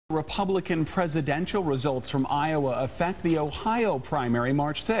Republican presidential results from Iowa affect the Ohio primary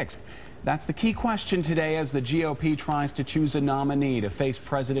March 6th. That's the key question today as the GOP tries to choose a nominee to face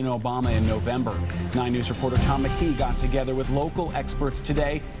President Obama in November. 9 News reporter Tom McKee got together with local experts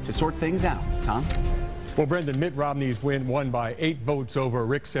today to sort things out. Tom? Well, Brendan, Mitt Romney's win won by 8 votes over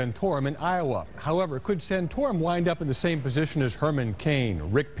Rick Santorum in Iowa. However, could Santorum wind up in the same position as Herman Cain,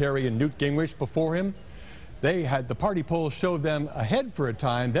 Rick Perry, and Newt Gingrich before him? The party polls showed them ahead for a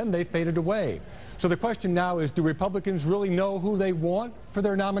time, then they faded away. So the question now is, do Republicans really know who they want for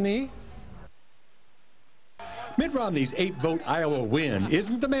their nominee? Mitt Romney's 8-vote Iowa win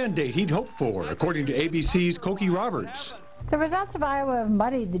isn't the mandate he'd hoped for, according to ABC's Cokie Roberts. The results of Iowa have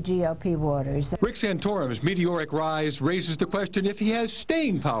muddied the GOP waters. Rick Santorum's meteoric rise raises the question if he has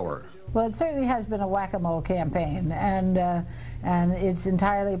staying power. Well, it certainly has been a whack-a-mole campaign, and it's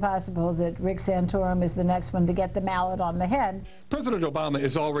entirely possible that Rick Santorum is the next one to get the mallet on the head. President Obama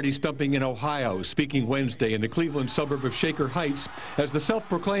is already stumping in Ohio, speaking Wednesday in the Cleveland suburb of Shaker Heights as the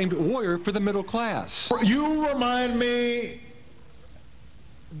self-proclaimed warrior for the middle class. You remind me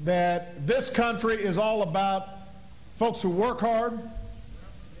that this country is all about folks who work hard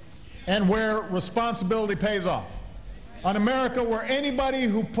and where responsibility pays off. On America, where anybody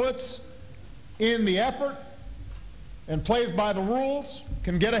who puts in the effort and plays by the rules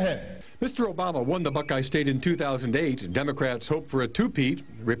can get ahead. Mr. Obama won the Buckeye State in 2008, and Democrats hope for a two-peat.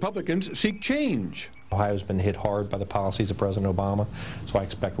 Republicans seek change. Ohio's been hit hard by the policies of President Obama, so I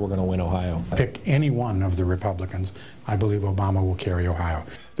expect we're going to win Ohio. Pick any one of the Republicans. I believe Obama will carry Ohio.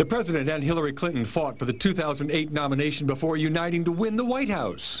 The president and Hillary Clinton fought for the 2008 nomination before uniting to win the White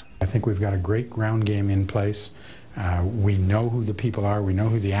House. I think we've got a great ground game in place. We know who the people are. We know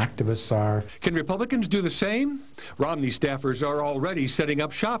who the activists are. Can Republicans do the same? Romney staffers are already setting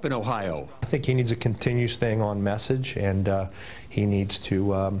up shop in Ohio. I think he needs to continue staying on message, and he needs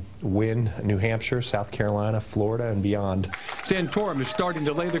to win New Hampshire, South Carolina, Florida, and beyond. Santorum is starting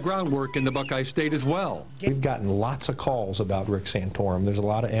to lay the groundwork in the Buckeye State as well. We've gotten lots of calls about Rick Santorum. There's a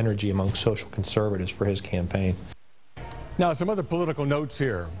lot of energy among social conservatives for his campaign. Now, some other political notes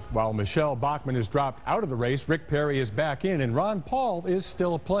here. While Michelle Bachmann has dropped out of the race, Rick Perry is back in, and Ron Paul is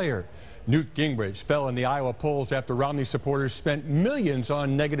still a player. Newt Gingrich fell in the Iowa polls after Romney supporters spent millions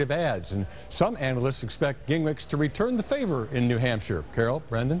on negative ads, and some analysts expect Gingrich to return the favor in New Hampshire. Carol,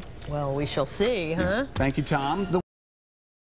 Brendan? Well, we shall see, huh? Thank you, Tom.